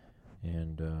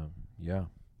 And, yeah.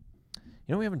 You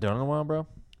know what we haven't done in a while, bro?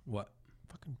 What?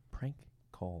 Fucking prank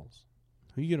calls.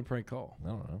 Who you gonna prank call? I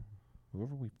don't know.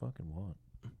 Whoever we fucking want.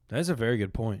 That's a very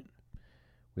good point.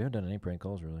 We We haven't done any prank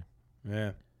calls, really.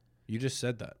 Yeah, you just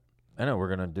said that. I know.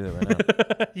 We're going to do it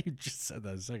right now. You just said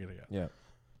that a second ago. Yeah.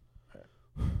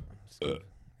 Let's give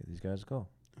these guys a call.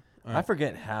 All I right.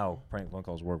 forget how prank phone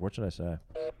calls work. What should I say?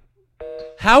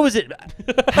 How is it?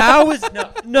 How is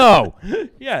no?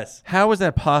 Yes. How is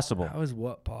that possible? How is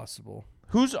what possible?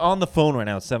 Who's on the phone right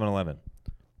now at 7-Eleven?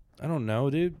 I don't know,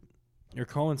 dude. You're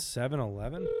calling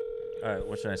 7-Eleven? All right,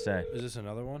 what should I say? Is this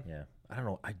another one? Yeah, I don't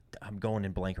know. I'm going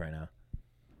in blank right now.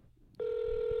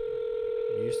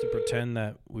 You used to pretend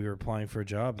that we were applying for a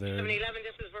job there. 7-Eleven,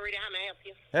 this is Verita. How may I help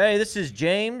you? Hey, this is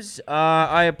James.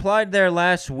 I applied there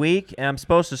last week, and I'm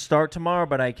supposed to start tomorrow,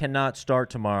 but I cannot start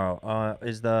tomorrow.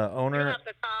 Is the You owner? have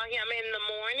to call him in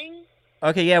the morning.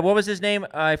 Okay, yeah. What was his name?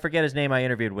 I forget his name. I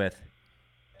interviewed with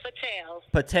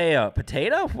Patel.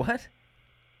 Potato. What?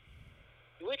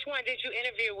 Which one did you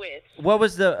interview with? What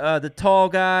was the tall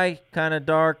guy, kind of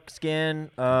dark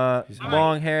skin,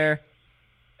 long hair?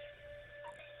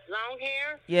 Long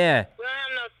hair? Yeah. We don't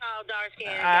have no tall, dark-skinned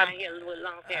Uh, guy here with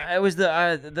long hair. It was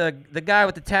the guy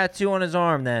with the tattoo on his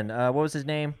arm. Then what was his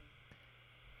name?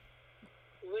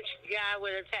 Which guy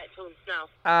with a tattoo? No.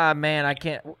 Ah man, I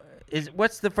can't.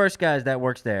 What's the first guy that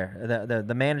works there?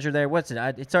 The manager there. What's it?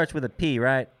 It starts with a P,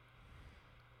 right?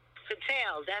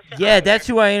 Patel. That's the Yeah, owner. that's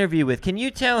who I interview with. Can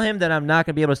you tell him that I'm not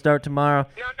gonna be able to start tomorrow?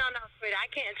 No, sweetie. I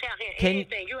can't tell him Can you-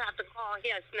 anything. You have to call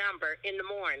his number in the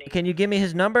morning. Can you give me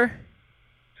his number?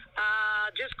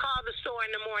 Just call the store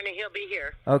in the morning. He'll be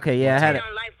here. Okay, yeah, I He had it.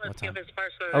 don't like for us What to give time? his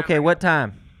personal Okay, number. what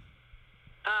time?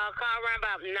 Call around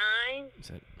about 9. Is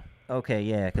it Okay,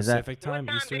 yeah, because that Pacific What time,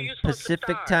 time do Eastern? you supposed to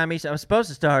Pacific start? time. I'm supposed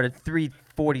to start at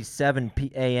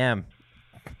 3:47 a.m.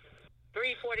 3:47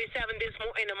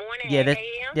 in the morning Yeah, at that,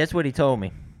 a.m. that's what he told me.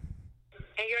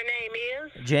 And your name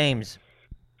is? James.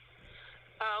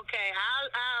 Okay,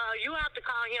 you have to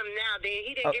call him now. Then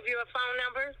he didn't give you a phone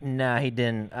number. Nah, he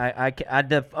didn't.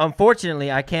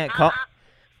 Unfortunately, I can't call.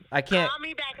 I can't Call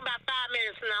me back in about 5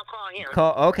 minutes, and I'll call him.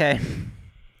 call. Okay.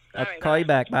 I'll right, call bye. you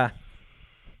back. Bye.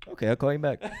 Okay, I'll call you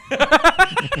back.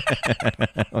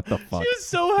 What the fuck? She was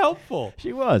so helpful.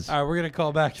 She was. All right, we're gonna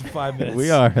call back in 5 minutes. We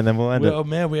are, and then we'll end it. Oh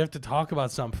man, we have to talk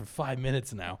about something for 5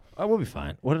 minutes now. Oh, we'll be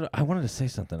fine. I wanted to say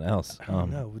something else.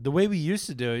 No, the way we used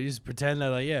to do it, you just pretend that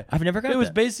like I've never got It was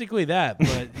that. basically that,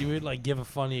 but you would like give a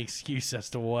funny excuse as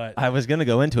to what. I was gonna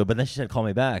go into it, but then she said, "Call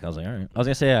me back." I was like, "All right." I was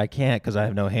gonna say I can't because I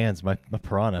have no hands. My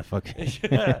piranha, fucking.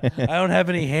 I don't have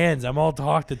any hands. I'm all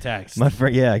talk to text. My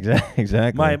friend, yeah,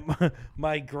 exactly.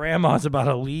 My grandma's about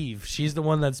to leave. She's the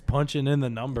one that's punching in the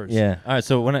numbers. Yeah. All right.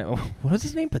 So what was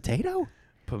his name? Potato.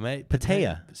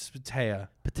 Patea. Patea.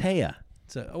 Patea.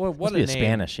 So, what Must a be a name.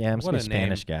 Spanish. Yeah, I'm What be a a name.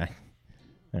 Spanish guy.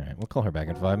 All right, we'll call her back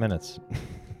in 5 minutes.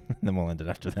 Then we'll end it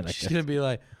after that. I She's guess. gonna be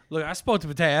like, "Look, I spoke to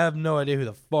Patea. I have no idea who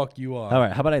the fuck you are." All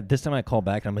right. How about this time I call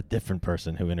back and I'm a different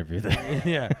person who interviewed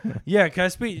her. yeah. Can I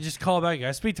speak? Just call back. Can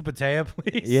I speak to Patea,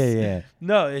 please? Yeah.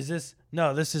 No,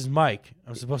 this is Mike.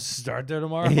 I'm supposed to start there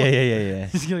tomorrow. Yeah.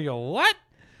 He's gonna go, what?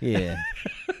 Yeah.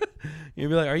 You'll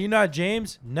be like, are you not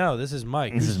James? No, this is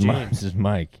Mike. This Who's is Mike. James. This is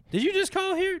Mike. Did you just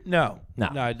call here? No. No,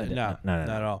 No, I didn't. No, not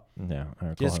at all. No. All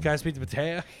right, call Just him. can I speak to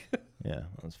Patea? Yeah,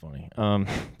 that's funny.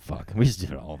 Fuck. We just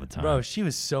do it all the time. Bro, she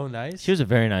was so nice. she was a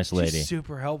very nice lady. She's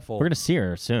super helpful. We're gonna see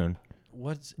her soon.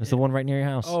 What's It's the one right near your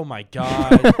house. Oh my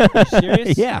god. Are you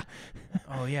serious? Yeah.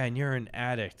 Oh yeah, and you're an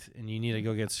addict and you need to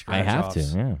go get I scratch have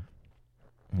offs. to. Yeah.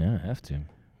 Yeah, I have to.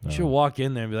 You should walk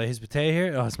in there and be like, "Is Patea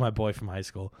here?" Oh, it's my boy from high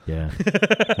school. Yeah.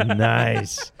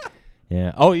 Nice.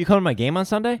 Yeah. Oh, you coming to my game on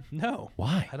Sunday? No.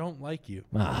 Why? I don't like you.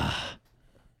 Ah,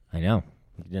 I know.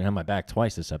 You didn't have my back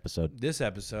twice this episode. This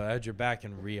episode, I had your back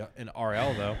in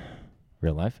RL though.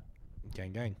 Real life.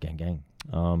 Gang gang. Gang, gang.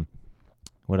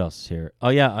 What else is here? Oh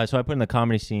yeah, so I put in the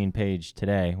comedy scene page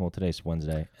today. Well, today's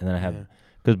Wednesday, and then I have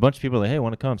because a bunch of people are like, hey,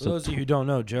 want to come? For those of you who don't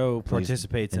know, Joe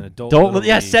participates in adult. Little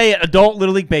League. say it. Adult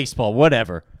Little League baseball,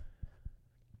 whatever.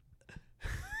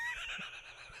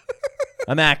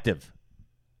 I'm active.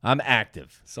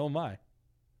 So am I.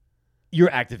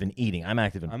 You're active in eating. I'm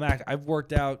active in. I've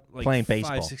worked out like Playing 5,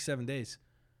 baseball. 6, 7 days.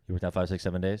 You worked out 5, 6,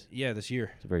 7 days. Yeah, this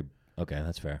year. It's a very okay.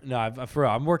 That's fair. No, for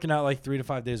real, I'm working out like 3 to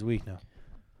 5 days a week now.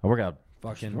 I work out.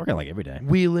 Fucking Working like every day.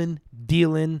 wheeling,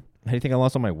 dealing, How do you think I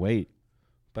lost all my weight?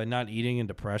 by not eating and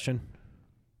depression.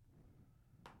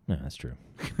 No, that's true.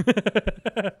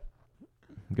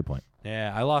 Good point.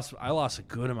 Yeah, I lost a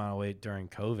good amount of weight during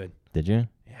COVID. Did you?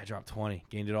 Yeah, I dropped 20.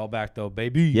 Gained it all back though,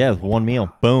 baby. Yeah, with one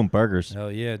meal. Boom, burgers.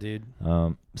 Hell yeah, dude.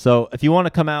 So if you want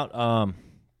to come out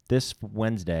this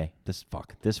Wednesday, this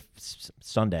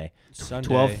Sunday, Sunday.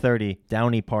 12:30,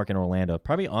 Downey Park in Orlando.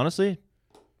 Probably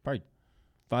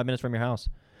 5 minutes from your house.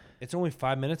 It's only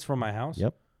 5 minutes from my house.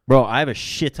 Yep. Bro, I have a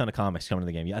shit ton of comics coming to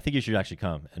the game. I think you should actually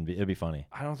come, and it'll be funny.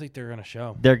 I don't think they're gonna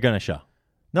show. They're gonna show.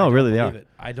 No, I don't really, they are. believe it.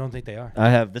 I don't think they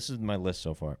are. This is my list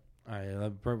so far All right,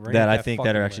 bring that up I think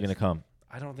that are actually list. gonna come.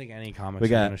 I don't think any comics We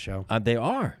are got. gonna show. They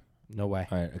are. No way.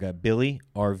 All right, I got Billy,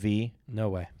 RV, No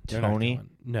way. They're not Tony, going.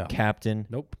 No. Captain,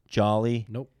 Nope. Jolly,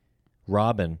 Nope.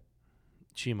 Robin.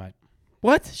 She might.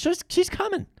 What? She's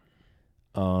coming.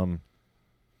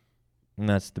 And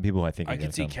that's the people I think I are can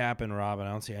gonna see come. Cap and Robin.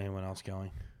 I don't see anyone else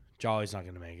going. Jolly's not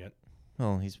gonna make it.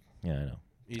 Well, I know.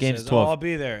 He Game's says, 12. "Oh, I'll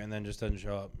be there," and then just doesn't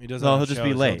show up. He doesn't. No, have he'll just be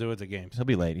shows, late. He'll do it at the games. He'll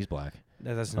be late. He's black.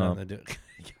 That has nothing to do.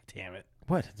 God damn it!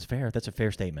 What? It's fair. That's a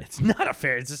fair statement. It's not a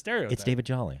fair. It's a stereotype. It's David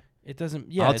Jolly. It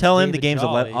doesn't. Yeah. I'll it's tell him the David game's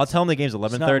Jolly. 11. I'll tell him the game's It's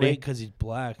not 11:30. late because he's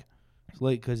black. It's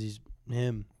late because he's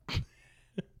him.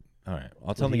 All right.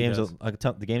 I'll tell him what the he game's. does.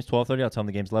 The game's 12:30. I'll tell him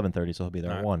the game's 11:30, so he'll be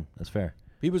there All at right. 1. That's fair.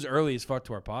 He was early as fuck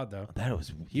to our pod though. That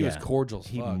was. He was cordial as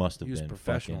He fuck. must have He was been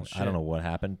professional fucking- as I don't shit. know what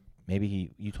happened.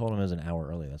 Maybe you told him it was an hour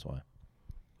early. That's why.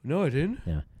 No, I didn't.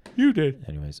 Yeah. You did.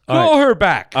 Anyways. Call her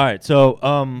back. All right. So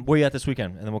where you at this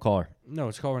weekend? And then we'll call her. No,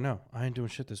 it's call her now. I ain't doing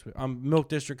shit this week. I'm Milk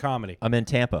District Comedy. I'm in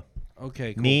Tampa.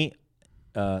 Okay, cool. Me.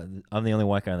 I'm the only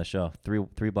white guy on the show.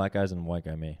 Three black guys and one white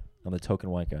guy. Me. I'm the token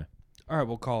white guy. All right,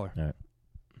 we'll call her. All right.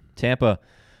 Tampa.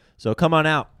 So come on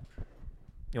out.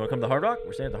 You want to come to the Hard Rock?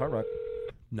 We're staying at the Hard Rock.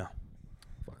 No.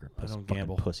 Fucker. I don't fucking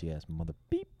gamble. Pussy ass mother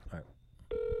beep. All right.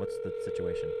 What's the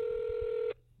situation?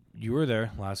 You were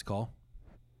there last call.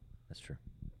 That's true.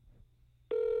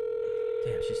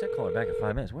 Damn, she said call her back in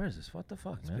 5 minutes. Where is this? What the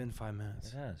fuck, It's man? been 5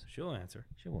 minutes. It has. She'll answer.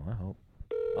 She will, I hope.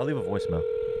 I'll leave a voicemail.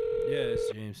 Yeah, it's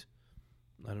James.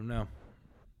 Let him know.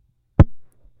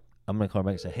 I'm going to call her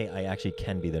back and say, hey, I actually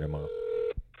can be there tomorrow.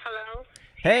 Hello?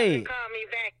 Hey. Call me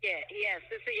back yet. Yes,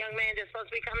 this is a young man that's supposed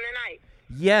to be coming tonight.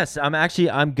 Yes,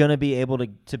 I'm going to be able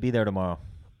to be there tomorrow.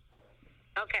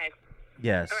 Okay.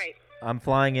 Yes. All right. I'm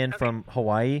flying in from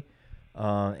Hawaii.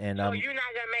 And So you're not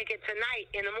going to make it tonight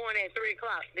in the morning at 3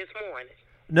 o'clock this morning?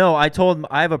 No, I told him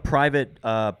I have a private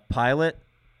pilot,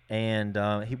 and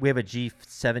we have a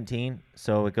G17,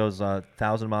 so it goes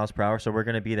 1,000 miles per hour, so we're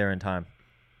going to be there in time.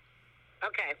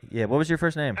 Okay. Yeah, what was your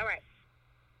first name? All right.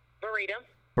 Burrito?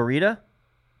 Burrita?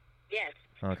 Yes.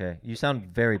 Okay, you sound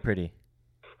very pretty.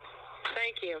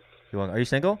 Thank you. You're welcome. Are you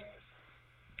single?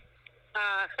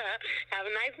 Have a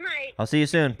nice night. I'll see you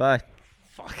soon. Bye.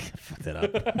 Fuck, I fucked it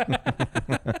up.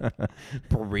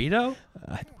 Burrito?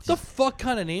 What the fuck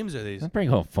kind of names are these? That prank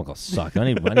call fucking suck. I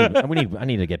need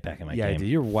to get back in my Yeah, game. dude,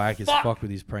 you're whack as fuck with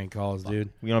these prank calls, dude.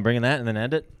 You want to bring in that and then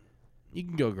end it? You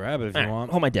can go grab it if you want.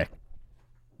 Hold my dick.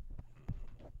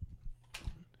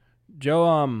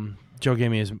 Joe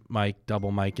gave me his mic,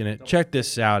 double mic in it. Check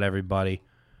this out, everybody.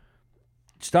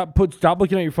 Stop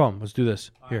looking at your phone. Let's do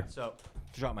this. Here. So,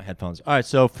 drop my headphones. All right,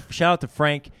 so shout out to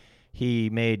Frank. He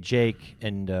made Jake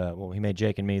and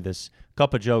me this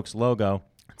Cup of Jokes logo.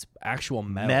 It's actual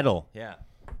metal. Metal. Yeah.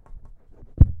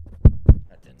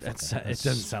 It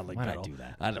doesn't sound like Why'd metal. I do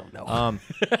that? I don't know.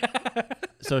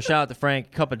 So shout out to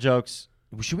Frank. Cup of Jokes.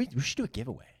 We should do a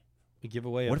giveaway. A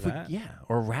giveaway What of if that?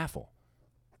 or a raffle?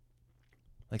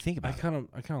 Like think I about it. kind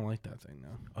of like that thing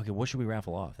now. Okay, what should we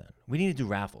raffle off then? We need to do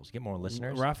raffles. Get more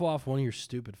listeners. Raffle off one of your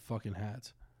stupid fucking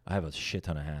hats. I have a shit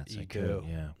ton of hats. You I could, do.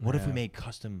 yeah. What if we Yeah. made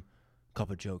custom Cup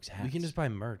of Jokes hats? We can just buy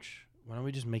merch. Why don't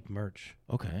we just make merch?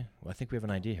 Okay. Well, I think we have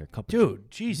an idea here. Cup of Dude,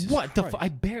 Jesus. What the? Christ. I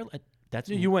barely. That's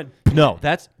Dude, you went. No,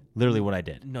 that's literally what I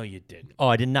did. No, you didn't. Oh,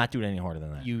 I did not do it any harder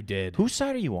than that. You did. Whose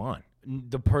side are you on?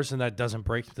 The person that doesn't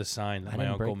break the sign that I my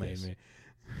didn't uncle break made this.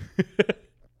 me.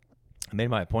 I made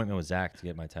my appointment with Zach to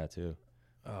get my tattoo.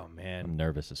 Oh I'm man,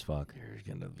 nervous as fuck. you're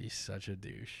gonna be such a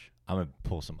douche. I'm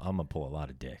gonna pull a lot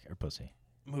of dick or pussy.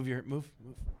 Move.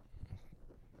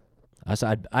 I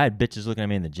had bitches looking at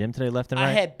me in the gym today, left and right.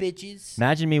 I had bitches.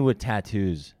 Imagine me with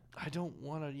tattoos, I don't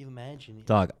want to even imagine it.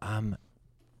 dog.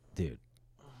 Dude,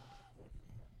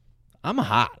 I'm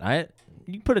hot.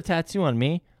 You put a tattoo on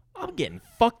me, I'm getting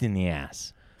fucked in the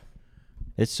ass.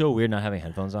 It's so weird not having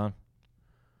headphones on.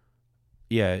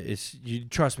 Yeah, you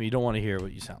trust me. You don't want to hear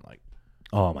what you sound like.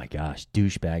 Oh my gosh,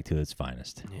 douchebag to its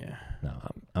finest. Yeah. No,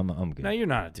 I'm good. No, you're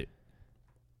not a dude.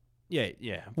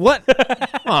 Yeah. What?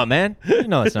 Oh man, you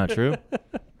know that's not true.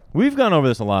 We've gone over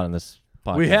this a lot in this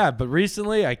podcast. We have, but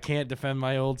recently I can't defend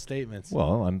my old statements.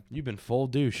 Well, You've been full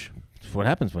douche. it's what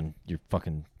happens when you're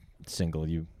fucking single.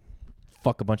 You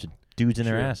fuck a bunch of dudes in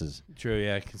their True. asses. True,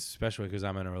 yeah, especially because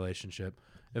I'm in a relationship.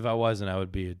 If I wasn't, I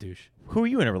would be a douche. Who are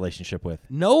you in a relationship with?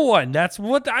 No one. That's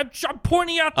what I'm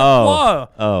pointing out the Oh. flaw.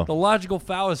 Oh. The logical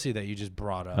fallacy that you just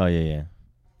brought up. Oh yeah.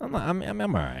 I'm all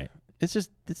right. It's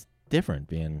different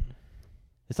being.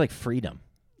 It's like freedom.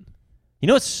 You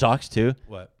know what sucks too?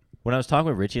 What? When I was talking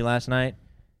with Richie last night,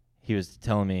 he was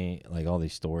telling me like all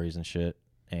these stories and shit,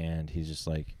 and he's just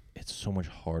like, it's so much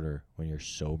harder when you're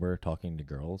sober talking to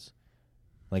girls.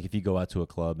 Like if you go out to a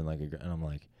club and and I'm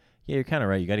like, yeah, you're kind of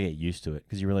right. You got to get used to it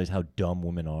because you realize how dumb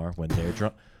women are when they're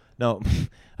drunk. No, all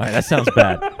right, that sounds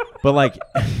bad, but like.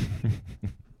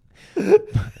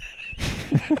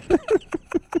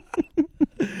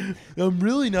 I'm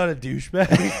really not a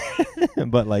douchebag.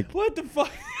 But like, What the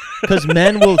fuck? because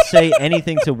men will say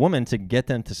anything to women to get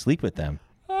them to sleep with them.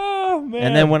 Oh, man.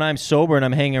 And then when I'm sober and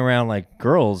I'm hanging around like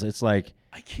girls, it's like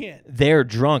I can't. they're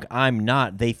drunk. I'm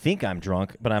not. They think I'm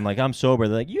drunk, but I'm like, I'm sober.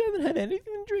 They're like, you haven't had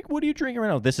anything to drink. What are you drinking right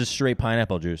now? This is straight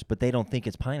pineapple juice, but they don't think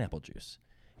it's pineapple juice.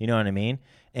 You know what I mean?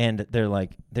 And they're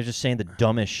like, they're just saying the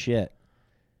dumbest shit.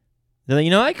 They're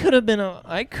like, I could have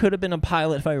been a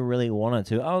pilot if I really wanted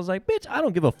to. I was like, bitch, I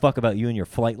don't give a fuck about you and your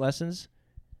flight lessons.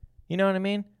 You know what I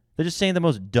mean? They're just saying the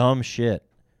most dumb shit.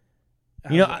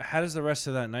 How does the rest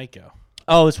of that night go?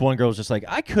 Oh, this one girl was just like,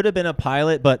 I could have been a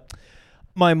pilot, but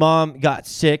my mom got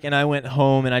sick and I went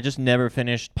home and I just never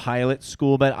finished pilot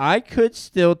school, but I could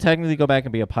still technically go back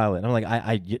and be a pilot. And I'm like,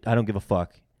 I don't give a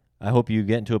fuck. I hope you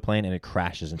get into a plane and it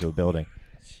crashes into a building.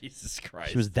 Jesus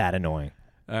Christ. She was that annoying.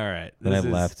 All right. Then I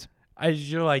left.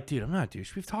 You're like, dude, I'm not a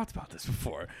douche. We've talked about this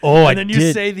before. Oh, and then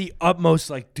you say the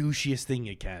utmost, like, douchiest thing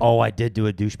you can. Oh, I did do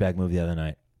a douchebag move the other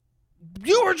night.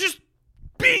 You were just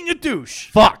being a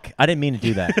douche. Fuck. I didn't mean to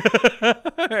do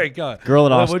that. All right, go on. Girl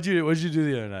at Austin. What'd you do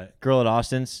the other night? Girl at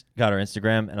Austin's got her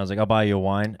Instagram, and I was like, I'll buy you a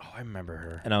wine. Oh, I remember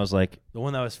her. And I was like, The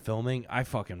one that was filming, I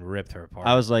fucking ripped her apart.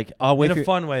 I'll wait in for a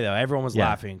fun way, though. Everyone was Yeah.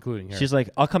 laughing, including her. She's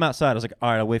like, I'll come outside. I was like, all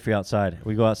right, I'll wait for you outside.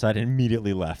 We go outside and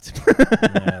immediately left.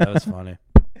 Yeah, that was funny.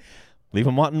 Leave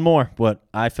them wanting more. But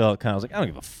I felt kind of, I was like, I don't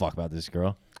give a fuck about this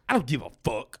girl. I don't give a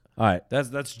fuck. All right.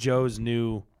 That's Joe's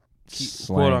new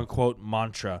Slang. quote unquote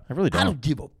mantra. I really don't. I don't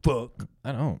give a fuck.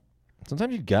 I don't.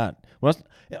 Sometimes you got.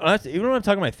 Even when I'm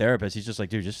talking to my therapist, he's just like,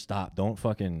 dude, just stop. Don't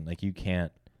fucking, like, you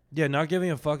can't. Yeah, not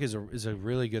giving a fuck is a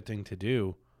really good thing to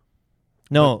do.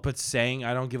 No. But saying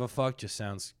I don't give a fuck just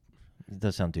sounds It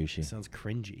does sound douchey.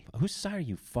 cringy. Whose side are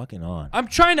you fucking on? I'm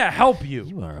trying to help you.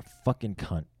 You are a fucking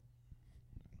cunt.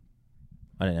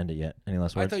 I didn't end it yet. Any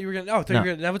last I words? thought you were gonna.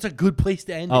 No. That was a good place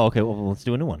to end. Oh, it. okay. Well, let's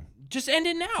do a new one. Just end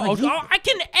it now. Like you- I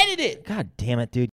can edit it. God damn it, dude.